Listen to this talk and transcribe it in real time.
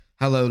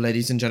Hello,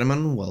 ladies and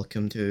gentlemen.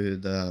 Welcome to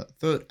the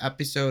third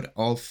episode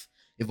of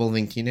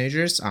Evolving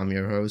Teenagers. I'm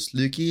your host,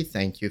 Luki.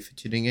 Thank you for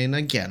tuning in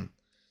again.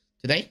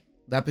 Today,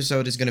 the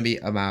episode is going to be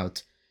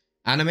about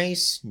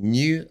animes,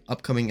 new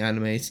upcoming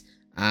animes,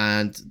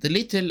 and the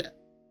little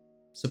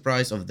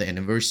surprise of the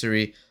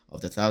anniversary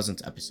of the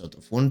 1000th episode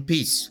of One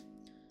Piece.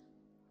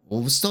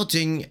 Well,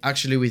 starting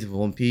actually with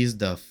One Piece,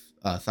 the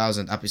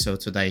 1000th episode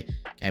today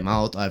came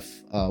out. I've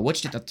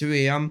watched it at 2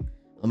 a.m.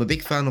 I'm a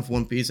big fan of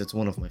One Piece. It's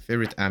one of my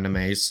favorite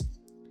animes,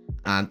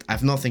 and I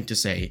have nothing to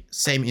say.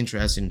 Same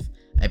interest in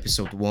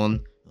episode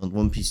 1 on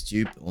One Piece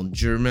Tube on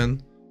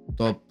German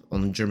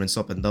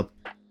sub and dub.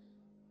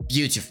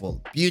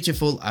 Beautiful,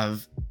 beautiful.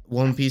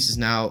 One Piece is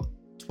now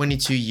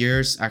 22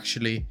 years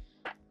actually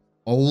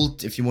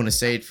old, if you want to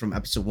say it, from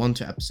episode 1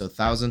 to episode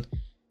 1000.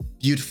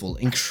 Beautiful,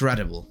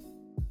 incredible.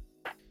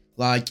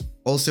 Like,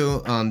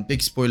 also,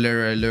 big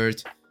spoiler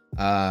alert.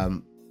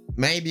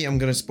 Maybe I'm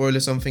gonna spoil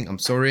something. I'm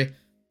sorry,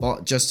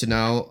 but just to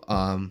know,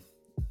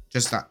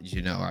 just that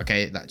you know,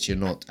 okay, that you're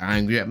not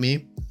angry at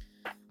me.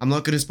 I'm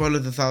not gonna spoil the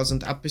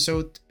 1000th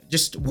episode.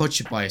 Just watch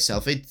it by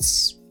yourself.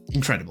 It's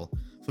incredible.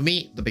 For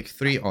me, the big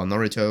three are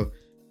Naruto,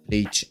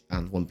 Bleach,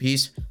 and One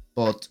Piece.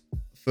 But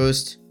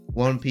first,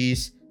 One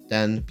Piece,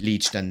 then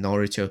Bleach, then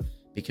Naruto.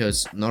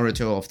 Because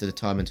Naruto, after the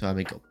time and time,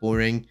 it got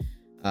boring.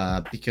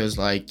 Because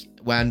like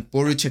when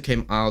Boruto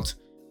came out,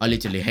 I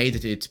literally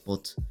hated it,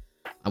 but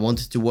I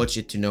wanted to watch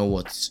it to know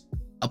what's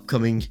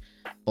upcoming.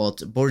 But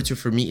Boruto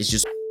for me is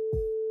just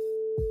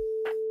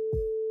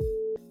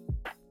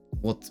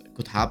what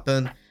could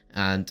happen,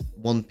 and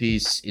One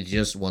Piece is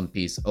just One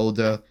Piece.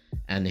 Oda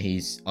and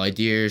his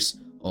ideas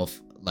of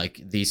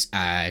like these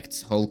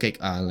acts, Whole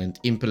Cake Island,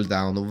 Impel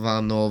Down,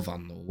 Wano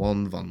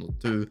 1, Wano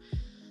 2,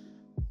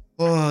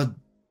 oh,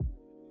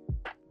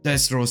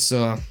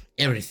 Dressrosa,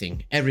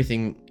 everything.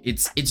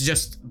 It's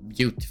just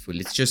beautiful.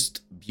 It's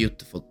just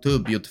beautiful, too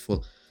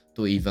beautiful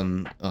to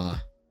even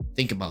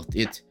think about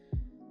it.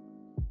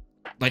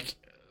 Like,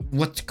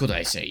 what could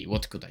I say?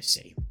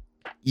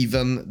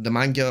 Even the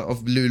manga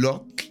of Blue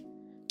Lock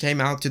came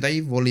out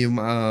today, volume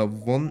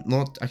 1,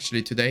 not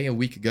actually today, a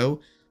week ago.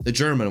 The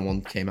German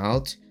one came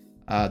out.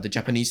 The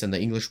Japanese and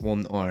the English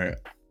one are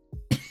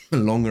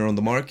longer on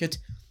the market.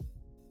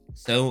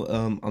 So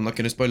I'm not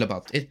gonna spoil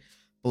about it,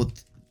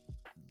 but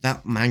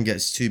that manga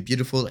is too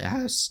beautiful. It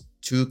has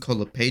 2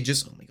 color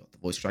pages. Oh my god, the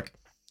voice track.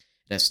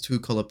 It has 2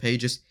 color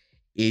pages.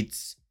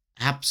 It's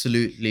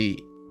absolutely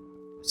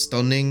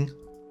stunning.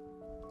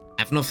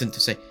 I have nothing to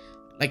say.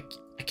 Like,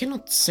 I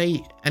cannot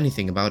say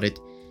anything about it.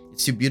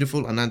 It's too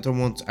beautiful, and I don't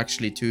want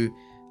actually to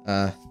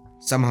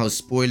somehow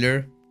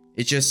spoiler.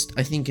 It's just,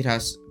 I think it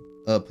has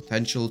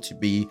potential to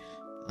be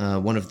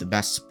one of the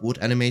best sport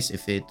animes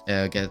if it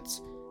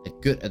gets a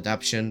good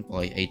adaptation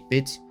by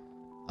 8-bit.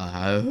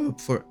 I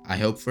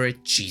hope for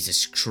it.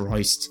 Jesus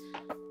Christ,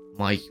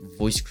 my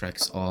voice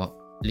cracks are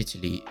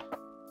literally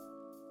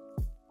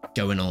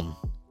going on,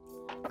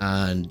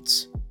 and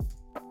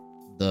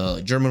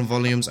the German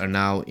volumes are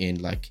now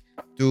in like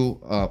 2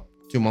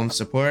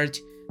 months apart.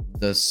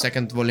 The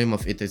second volume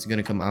of it is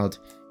gonna come out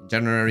in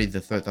January,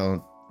 the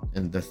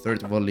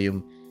third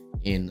volume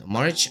in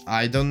March.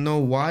 I don't know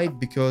why,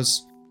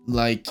 because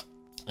like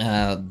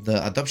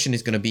the adoption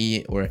is gonna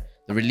be, or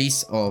the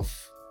release of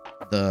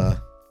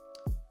the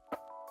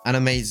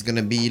anime is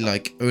gonna be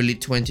like early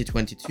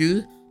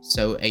 2022,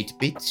 so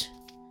 8-bit.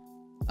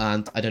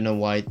 And I don't know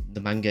why the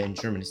manga in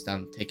German is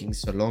taking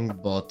so long,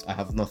 but I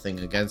have nothing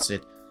against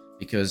it,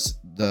 because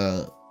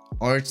the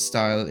art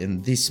style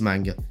in this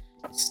manga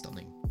is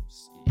stunning.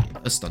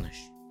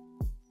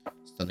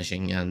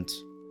 Astonishing. And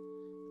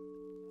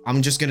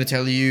I'm just gonna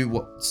tell you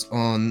what's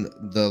on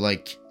the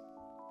like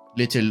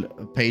little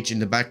page in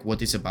the back,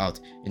 what it's about.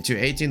 In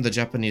 2018, the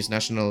Japanese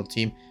national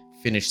team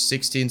finished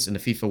 16th in the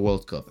FIFA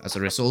World Cup. As a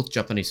result,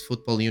 Japanese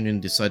Football Union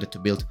decided to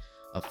build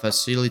a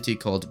facility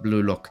called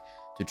Blue Lock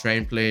to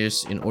train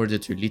players in order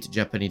to lead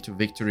Japan to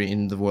victory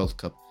in the World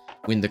Cup.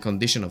 When the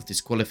condition of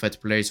disqualified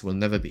players will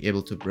never be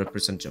able to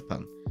represent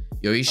Japan.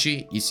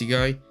 Yoichi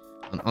Isigai,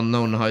 an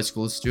unknown high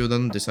school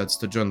student, decides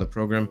to join the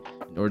program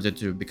in order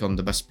to become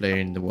the best player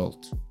in the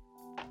world.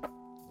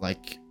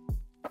 Like,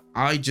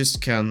 I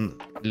just can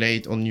lay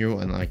it on you,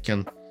 and I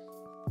can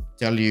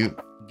tell you,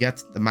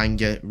 get the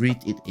manga,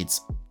 read it.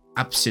 It's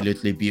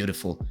absolutely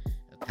beautiful.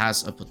 It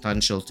has a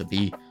potential to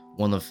be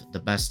one of the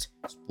best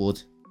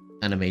sport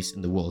animes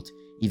in the world,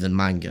 even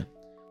manga.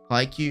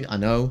 Haikyuu, I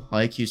know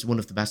Haikyuu is one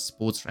of the best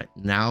sports right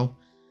now.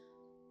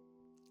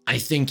 I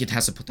think it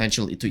has a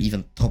potential to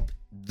even top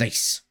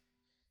this.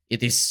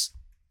 It is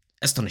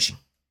astonishing.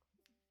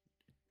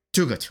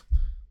 Too good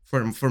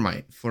for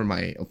my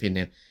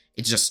opinion.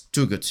 It's just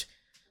too good.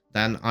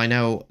 Then I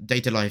know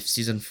Data Life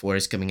Season 4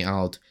 is coming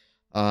out.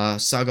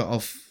 Saga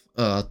of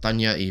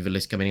Tanya Evil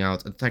is coming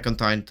out. Attack on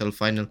Titan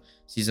Final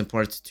Season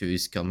Part 2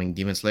 is coming.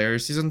 Demon Slayer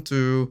Season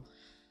 2.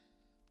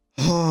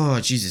 Oh,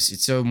 Jesus,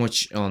 it's so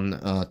much on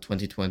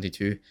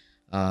 2022.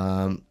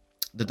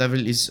 The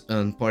Devil is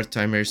on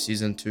Part-Timer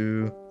Season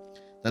 2.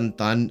 Then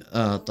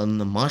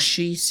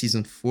Tanamashi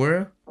Season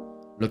 4.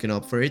 Looking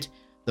up for it.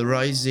 The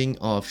Rising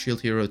of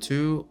Shield Hero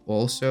 2,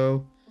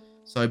 also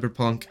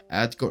Cyberpunk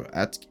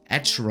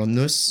Edge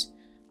Runners.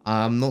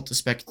 I'm not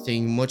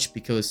expecting much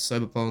because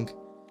Cyberpunk,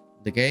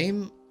 the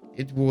game,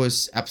 it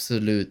was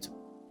absolute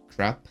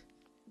crap,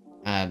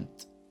 and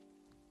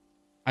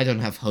I don't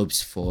have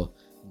hopes for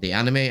the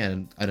anime,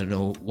 and I don't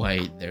know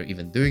why they're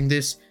even doing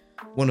this.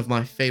 One of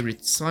my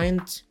favorite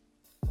science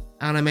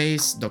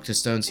animes, Dr.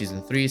 Stone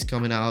Season 3 is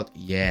coming out.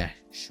 Yeah,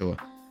 sure.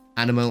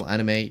 Animal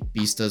anime,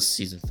 Beastars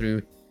Season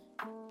 3.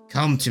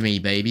 Come to me,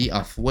 baby.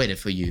 I've waited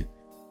for you.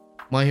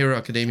 My Hero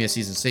Academia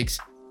Season 6.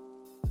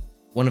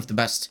 One of the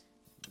best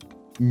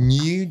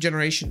new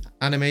generation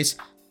animes,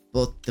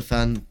 but the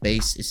fan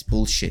base is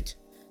bullshit.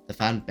 The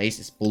fan base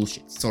is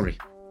bullshit. Sorry,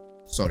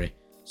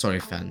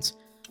 fans.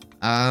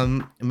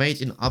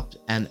 Made in Up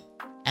and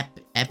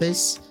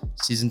Abyss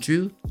Season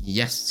 2.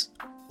 Yes.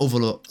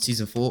 Overlord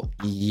Season 4.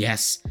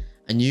 Yes.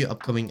 A new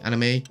upcoming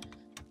anime,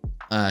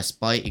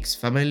 Spy X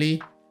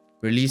Family.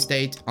 Release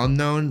date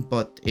unknown,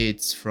 but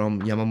it's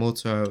from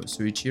Yamamoto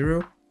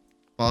Suichiro.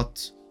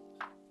 But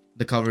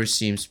the cover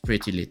seems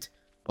pretty lit.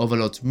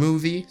 Overlord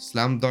movie,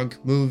 Slam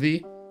Dunk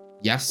movie,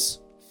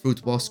 yes.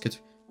 Fruit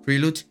Basket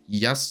Prelude,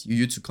 yes.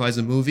 Jujutsu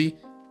Kaisen movie.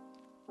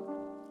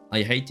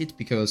 I hate it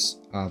because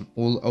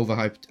all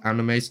overhyped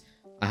animes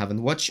I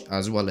haven't watched,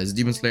 as well as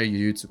Demon Slayer,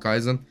 Jujutsu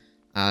Kaisen,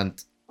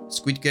 and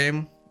Squid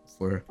Game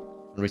for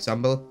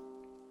Ensemble.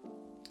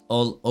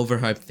 All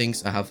overhyped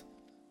things. I have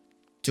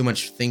too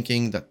much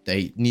thinking that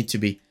they need to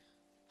be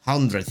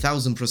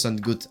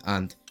 100,000% good,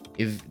 and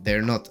if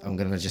they're not, I'm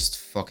gonna just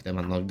fuck them.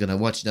 I'm not gonna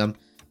watch them.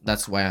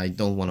 That's why I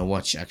don't want to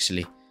watch,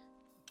 actually.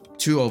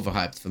 Too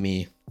overhyped for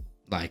me.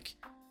 Like,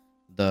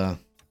 the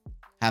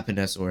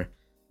happiness or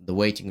the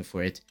waiting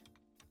for it.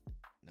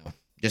 No,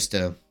 just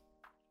the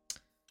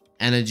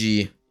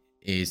energy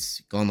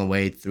is gone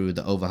away through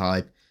the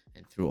overhype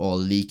and through all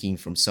leaking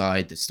from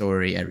side, the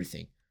story,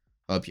 everything.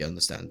 Hope you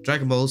understand.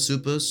 Dragon Ball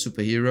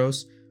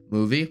Superheroes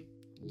movie.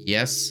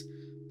 Yes,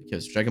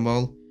 because Dragon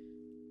Ball,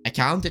 I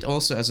count it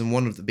also as in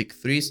one of the big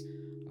threes.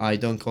 I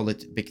don't call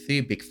it big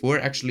three, big four,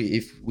 actually,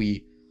 if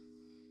we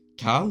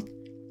count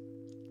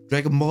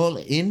Dragon Ball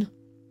in.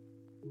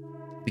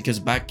 Because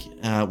back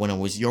when I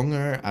was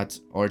younger at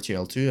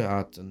RTL2,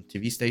 at a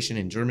TV station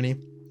in Germany,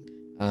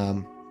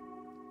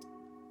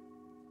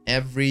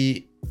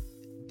 every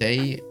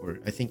day, or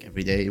I think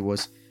every day, it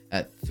was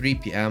at 3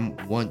 p.m.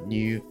 one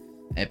new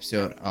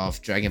episode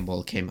of Dragon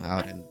Ball came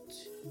out, and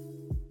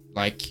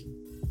like,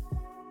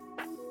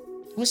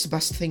 it was the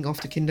best thing of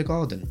the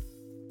kindergarten.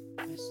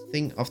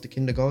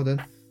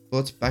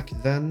 But back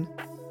then,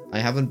 I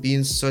haven't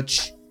been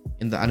such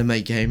in the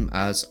anime game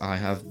as I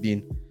have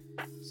been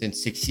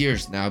since 6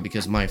 years now,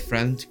 because my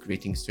friend,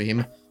 greetings to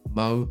him,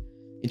 Mo,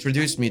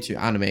 introduced me to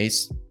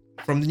animes.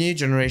 From the new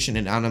generation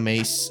in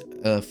animes,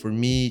 for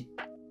me,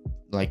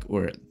 like,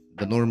 or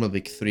the normal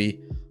big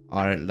three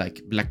are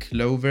like Black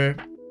Clover,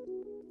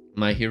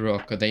 My Hero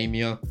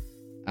Academia,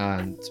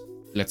 and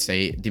let's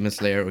say Demon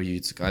Slayer or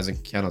Jujutsu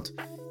Kaisen. Cannot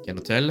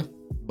tell,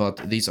 but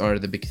these are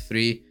the big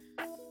three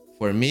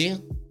for me.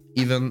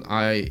 Even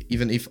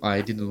if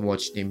I didn't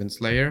watch Demon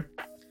Slayer,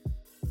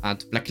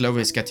 and Black Clover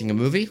is getting a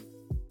movie,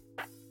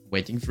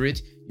 waiting for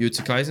it.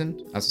 Jujutsu Kaisen,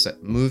 as I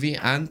said, movie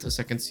and a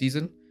second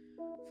season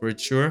for it,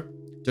 sure.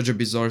 JoJo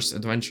Bizarre's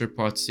Adventure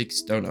Part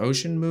 6 Down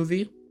Ocean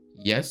movie,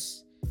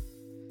 yes.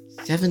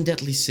 Seven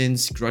Deadly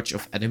Sins Grudge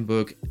of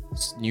Edinburgh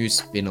new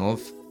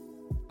spin-off.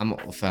 I'm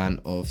a fan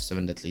of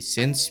Seven Deadly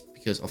Sins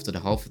because after the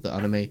half of the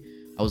anime,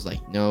 I was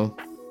like, no.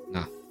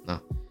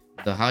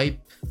 The hype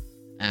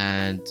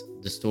and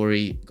the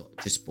story got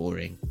just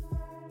boring.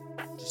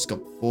 Just got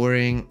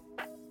boring.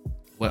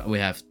 Well, we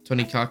have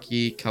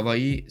Tonikaki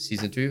Kawaii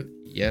Season 2,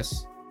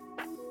 yes.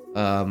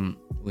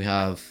 We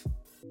have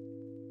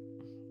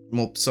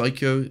Mob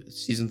Psycho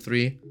Season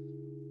 3,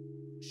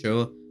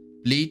 sure.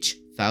 Bleach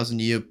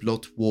 1000-Year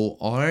Blood War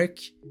Arc,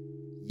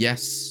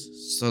 yes.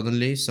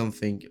 Suddenly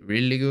something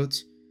really good.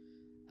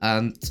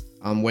 And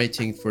I'm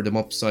waiting for the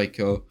Mob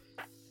Psycho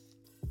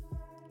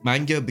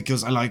manga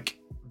because I like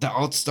the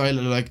art style,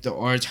 I like the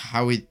art,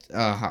 how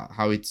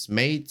it's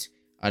made.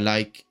 I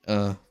like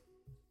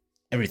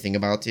everything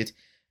about it.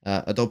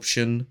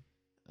 Adoption,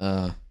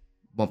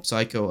 Mob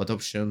Psycho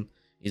Adoption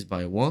is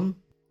by One,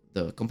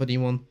 the company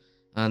One,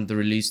 and the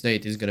release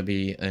date is gonna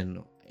be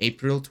in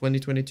April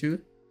 2022.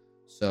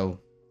 So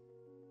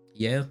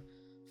yeah.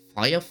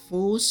 Fire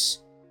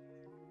Force,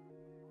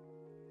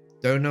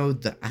 don't know,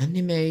 the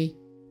anime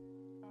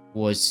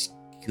was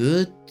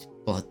good,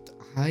 but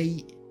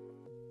I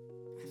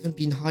haven't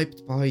been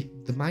hyped by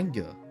the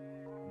manga.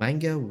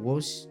 Manga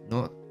was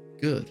not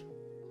good.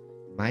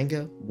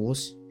 Manga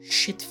was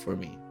shit for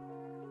me.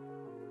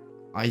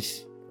 I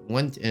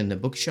went in a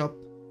bookshop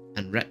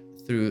and read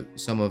through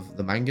some of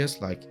the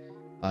mangas. Like,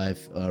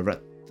 I've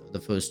read the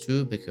first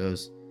two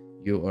because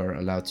you are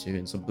allowed to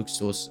in some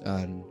bookstores,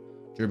 and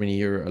Germany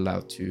you're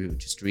allowed to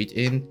just read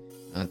in,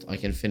 and I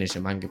can finish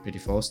a manga pretty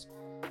fast.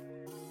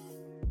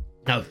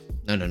 No.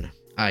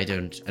 I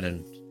don't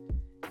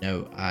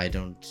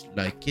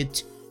like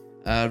it.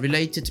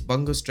 Related,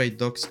 Bungo Stray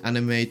Dogs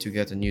anime to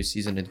get a new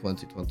season in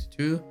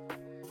 2022,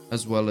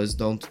 as well as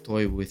Don't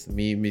Toy With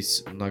Me,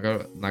 Miss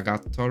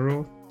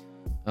Nagatoro.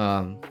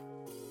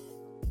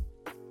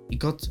 It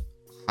got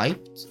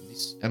hyped.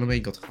 This anime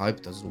got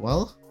hyped as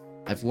well.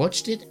 I've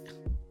watched it.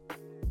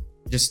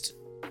 Just,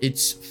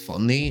 it's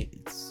funny.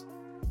 It's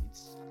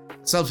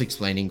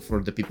self-explaining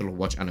for the people who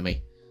watch anime.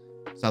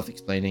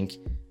 Self-explaining.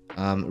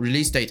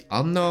 Release date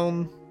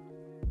unknown.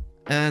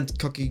 And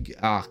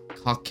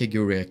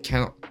Kakegurui, I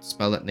cannot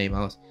spell that name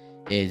out,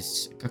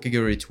 is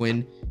Kakegurui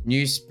Twin.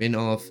 New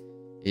spin-off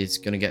is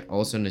gonna get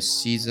also in a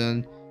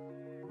season.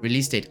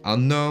 Release date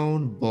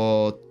unknown,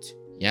 but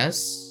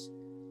yes.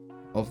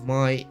 Of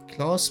my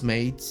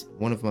classmates,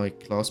 one of my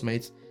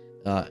classmates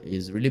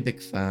is a really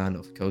big fan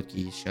of Code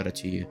Geass. Shout out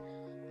to you.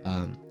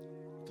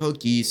 Code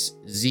Geass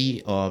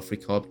Z of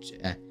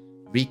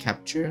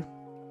Recapture.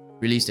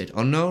 Release date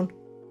unknown,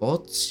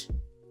 but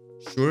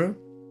sure.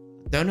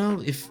 Don't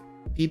know if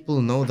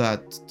people know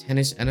that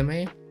tennis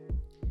anime.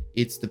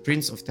 It's the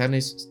Prince of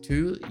Tennis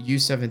 2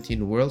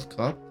 U17 World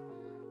Cup.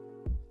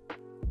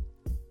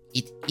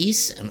 It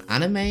is an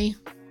anime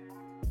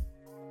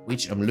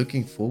which I'm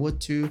looking forward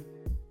to,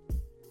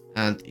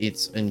 and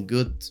it's a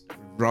good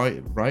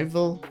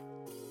rival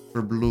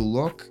for Blue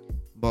Lock,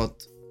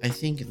 but I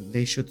think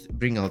they should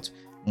bring out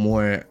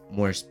more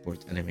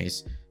sport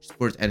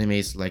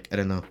animes like, I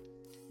don't know,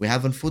 we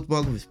have on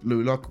football with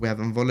Blue Lock, we have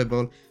on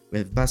volleyball, we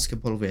have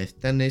basketball, we have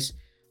tennis.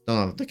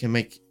 Don't know, they can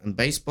make on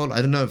baseball.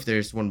 I don't know if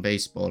there's one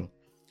baseball.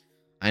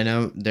 I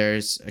know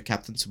there's a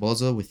Captain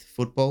Tsubasa with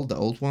football, the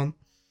old one.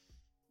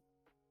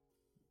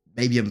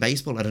 Maybe on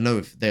baseball. I don't know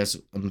if there's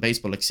on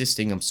baseball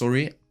existing. I'm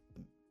sorry.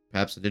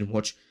 Perhaps I didn't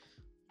watch.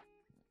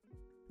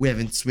 We have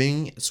in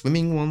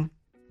swimming one.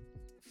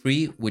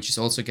 Free, which is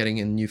also getting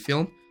a new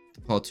film.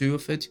 The part 2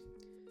 of it.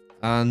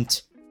 And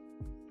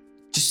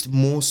just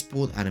more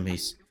sport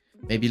animes.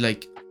 Maybe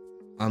like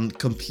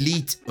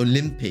complete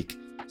Olympic.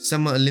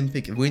 Summer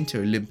Olympic, Winter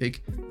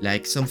Olympic,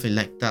 like something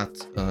like that.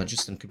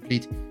 Just a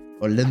complete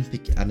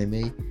Olympic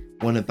anime.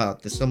 One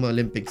about the Summer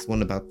Olympics,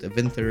 one about the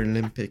Winter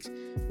Olympics,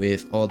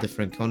 with all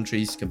different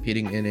countries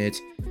competing in it,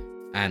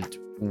 and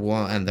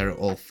they're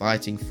all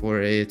fighting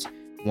for it.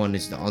 One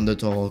is the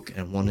underdog,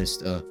 and one is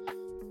the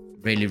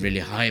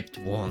really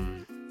hyped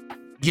one.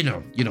 You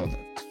know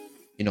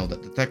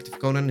that Detective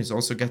Conan is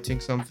also getting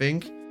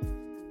something.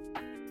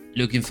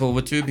 Looking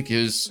forward to,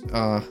 because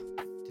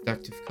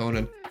Detective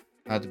Conan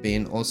had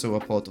been also a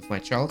part of my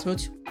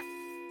childhood.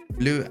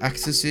 Blue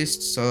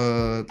Exorcist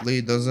sadly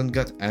doesn't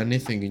get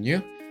anything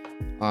new.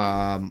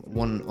 I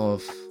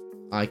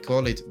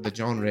call it the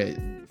genre.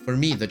 For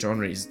me, the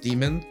genre is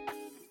demon,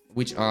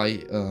 which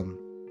I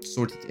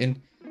sorted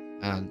in,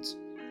 and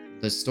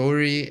the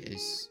story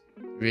is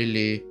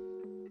really,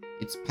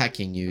 it's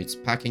packing you.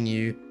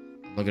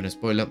 I'm not gonna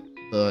spoil it,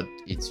 but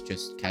it's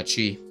just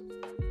catchy,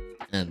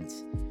 and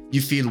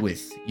you feel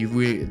with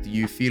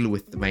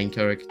the main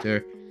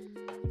character.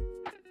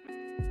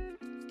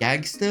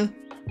 Gangster?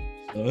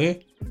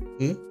 Sorry?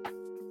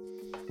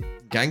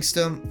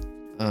 Gangster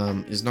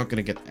is not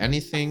gonna get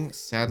anything,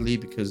 sadly,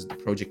 because the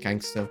Project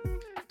Gangster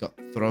got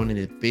thrown in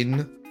a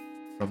bin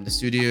from the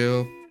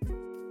studio.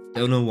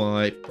 Don't know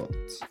why, but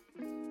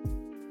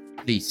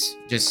please,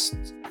 just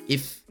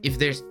if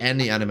there's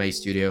any anime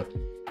studio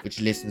which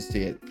listens to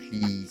it,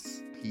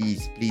 please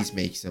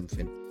make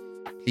something.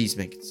 Please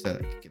make a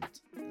second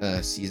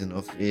season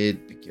of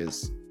it,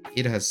 because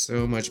it has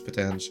so much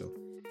potential.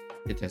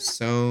 It has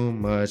so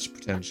much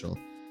potential.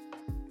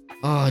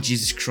 Oh,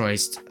 Jesus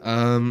Christ.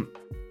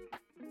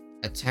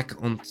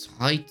 Attack on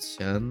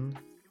Titan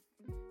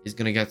is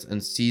gonna get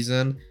a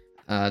season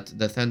at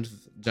the 10th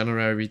of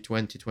January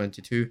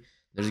 2022.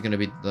 There's gonna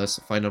be the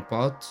final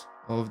part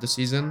of the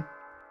season.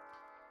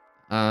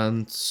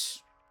 And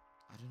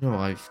I don't know,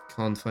 I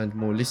can't find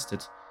more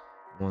listed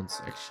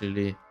ones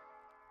actually.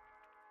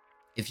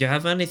 If you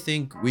have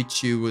anything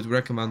which you would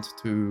recommend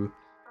to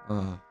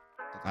that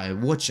I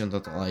watch and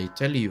that I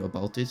tell you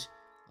about it,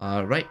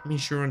 write me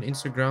sure on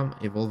Instagram,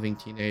 Evolving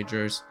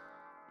Teenagers.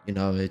 You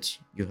know it,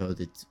 you heard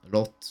it a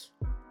lot.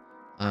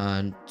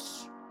 And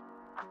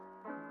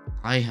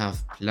I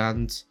have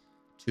planned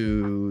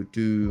to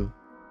do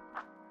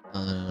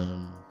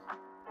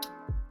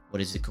what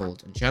is it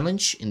called? A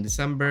challenge in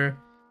December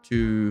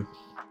to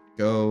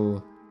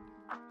go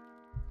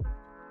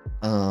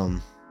to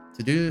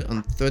do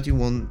a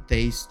 31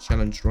 days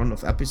challenge run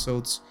of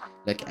episodes,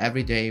 like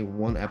every day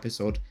one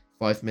episode,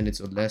 5 minutes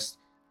or less,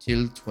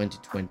 till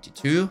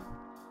 2022,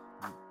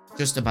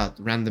 just about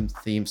random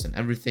themes and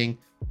everything.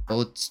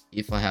 But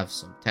if I have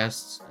some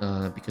tests,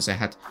 because I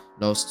had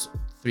last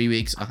 3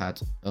 weeks, I had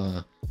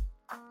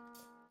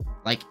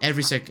like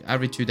every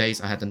 2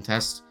 days I had a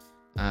test,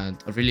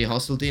 and I really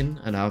hustled in,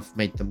 and I've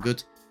made them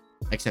good,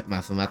 except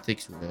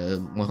mathematics.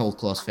 My whole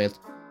class failed.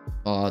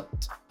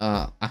 But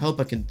I hope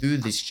I can do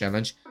this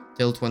challenge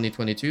till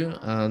 2022,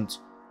 and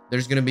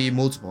there's gonna be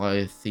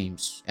multiple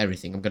themes,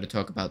 everything. I'm gonna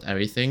talk about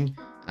everything,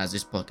 as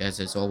this podcast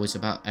is always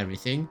about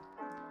everything.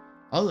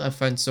 I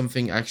find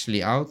something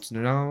actually out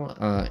now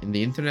in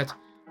the internet.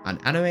 an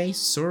anime,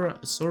 Sora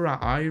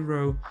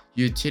Iroh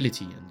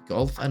Utility, and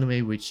golf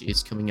anime, which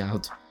is coming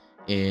out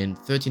in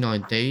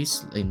 39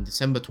 days in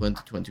December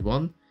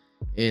 2021.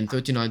 In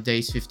 39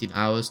 days, 15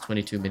 hours,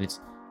 22 minutes,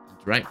 and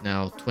right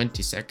now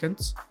 20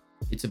 seconds.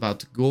 It's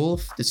about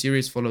golf. The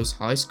series follows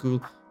high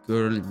school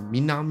girl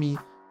Minami,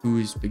 who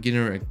is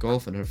beginner at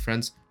golf, and her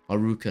friends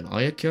Haruka and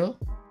Ayaka.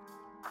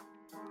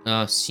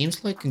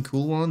 Seems like a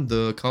cool one.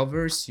 The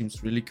cover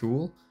seems really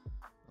cool.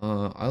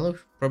 I'll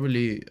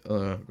probably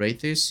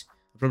rate this.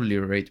 I'll probably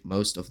rate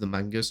most of the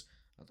mangas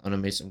and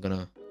animes I'm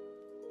gonna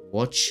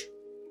watch.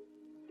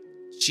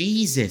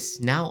 Jesus!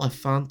 Now I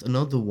found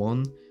another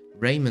one.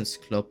 Raymond's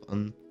Club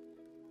on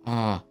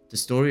the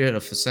story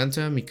of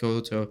Santa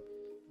Mikoto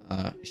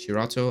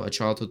Shirato, a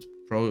childhood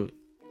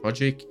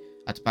project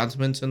at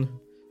badminton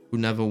who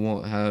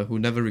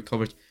never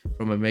recovered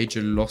from a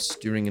major loss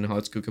during a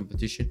high school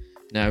competition.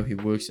 Now he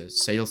works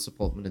as sales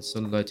department in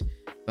Sunlight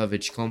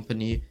Beverage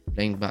Company,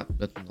 playing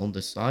badminton on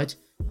the side.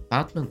 A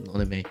badminton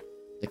anime.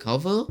 The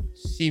cover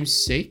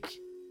seems sick.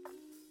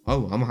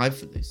 Oh, I'm hyped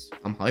for this.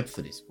 I'm hyped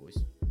for this, boys.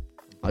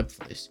 I'm hyped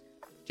for this.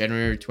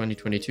 January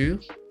 2022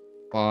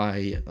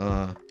 by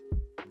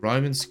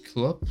Ryman's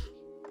Club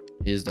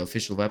is the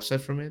official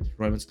website from it.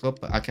 Ryman's Club,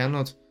 but I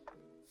cannot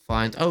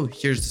find. Oh,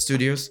 here's the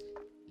studios.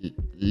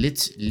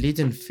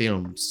 Litten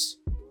Films.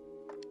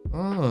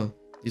 Oh,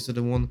 these are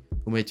the one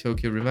who made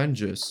Tokyo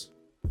Revengers.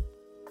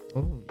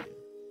 Oh, yeah.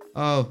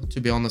 Oh,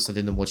 to be honest, I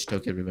didn't watch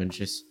Tokyo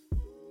Revengers.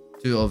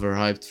 Too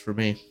overhyped for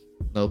me.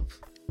 Nope.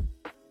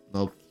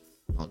 Not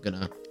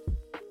gonna.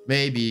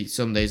 Maybe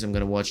some days I'm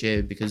gonna watch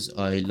it because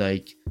I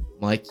like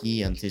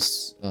Mikey and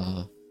his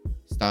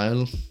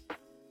style.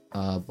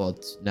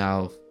 But for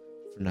now,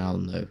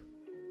 no.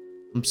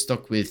 I'm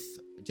stuck with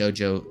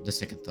JoJo the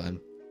second time.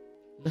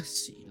 Let's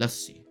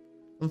see.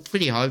 I'm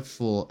pretty hyped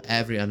for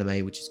every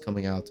anime which is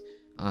coming out,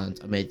 and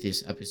I made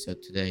this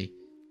episode today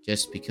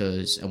just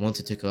because I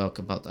wanted to talk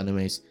about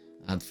animes,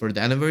 and for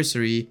the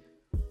anniversary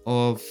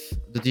of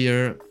the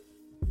dear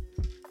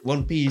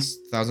One Piece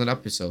 1000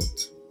 episode.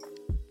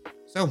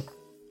 So,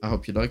 I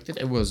hope you liked it.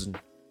 It wasn't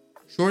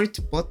short,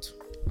 but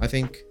I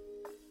think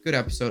good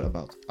episode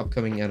about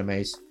upcoming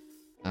animes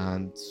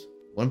and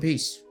One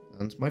Piece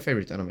and my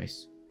favorite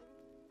animes.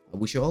 I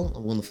wish you all a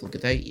wonderful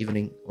good day,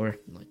 evening, or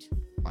night.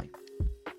 Bye.